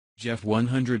Jeff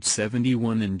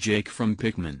 171 and Jake from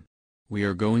Pikmin. We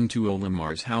are going to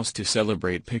Olimar's house to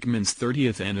celebrate Pikmin's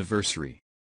 30th anniversary.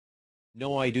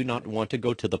 No, I do not want to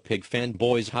go to the Pig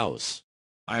fanboy's house.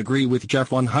 I agree with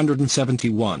Jeff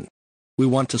 171. We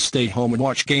want to stay home and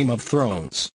watch Game of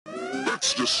Thrones.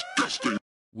 That's disgusting.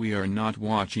 We are not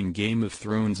watching Game of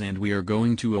Thrones and we are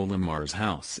going to Olimar's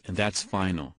house, and that's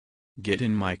final. Get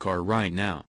in my car right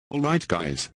now. Alright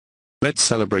guys. Let's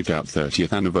celebrate our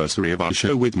 30th anniversary of our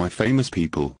show with my famous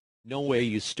people. No way,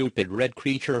 you stupid red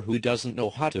creature who doesn't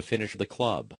know how to finish the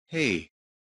club. Hey,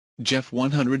 Jeff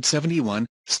 171,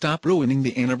 stop ruining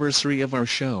the anniversary of our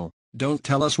show. Don't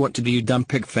tell us what to do, you dumb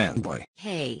pig fanboy.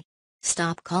 Hey,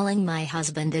 stop calling my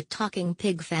husband a talking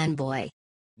pig fanboy.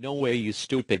 No way, you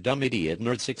stupid dumb idiot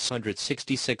nerd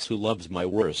 666 who loves my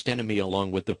worst enemy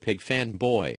along with the pig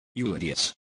fanboy. You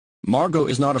idiots. Margot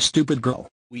is not a stupid girl.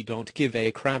 We don't give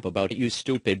a crap about you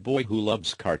stupid boy who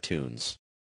loves cartoons.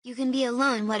 You can be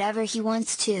alone whatever he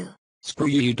wants to. Screw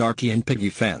you, you darky and piggy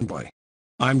fanboy.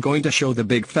 I'm going to show the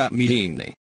big fat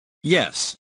meanie.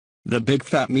 Yes. The big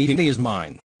fat meanie is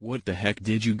mine. What the heck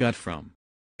did you got from?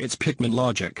 It's Pikmin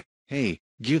logic. Hey,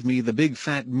 give me the big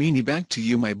fat meanie back to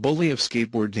you, my bully of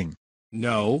skateboarding.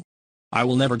 No. I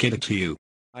will never get it to you.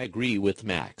 I agree with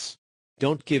Max.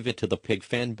 Don't give it to the pig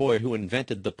fanboy who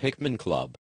invented the Pikmin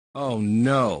Club. Oh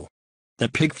no. The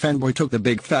pig fanboy took the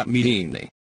big fat meanie.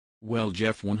 Well,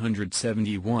 Jeff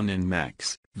 171 and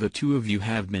Max, the two of you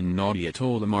have been naughty at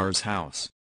Olimar's house.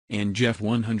 And Jeff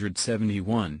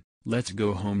 171, let's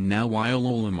go home now while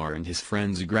Olimar and his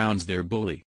friends grounds their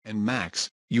bully. And Max,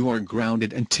 you are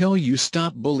grounded until you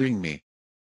stop bullying me.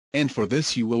 And for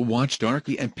this you will watch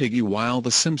Darky and Piggy while The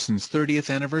Simpsons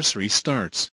 30th anniversary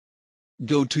starts.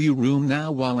 Go to your room now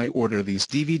while I order these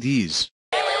DVDs.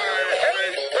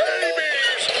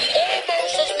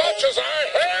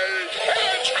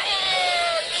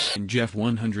 And Jeff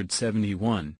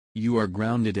 171, you are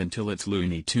grounded until it's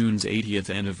Looney Tunes 80th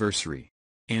anniversary.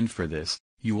 And for this,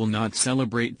 you will not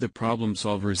celebrate the Problem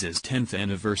Solvers' 10th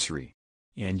anniversary.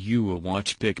 And you will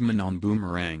watch Pikmin on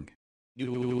Boomerang.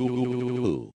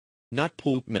 Not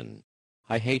Poopman.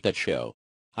 I hate that show.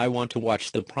 I want to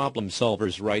watch the Problem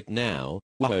Solvers right now.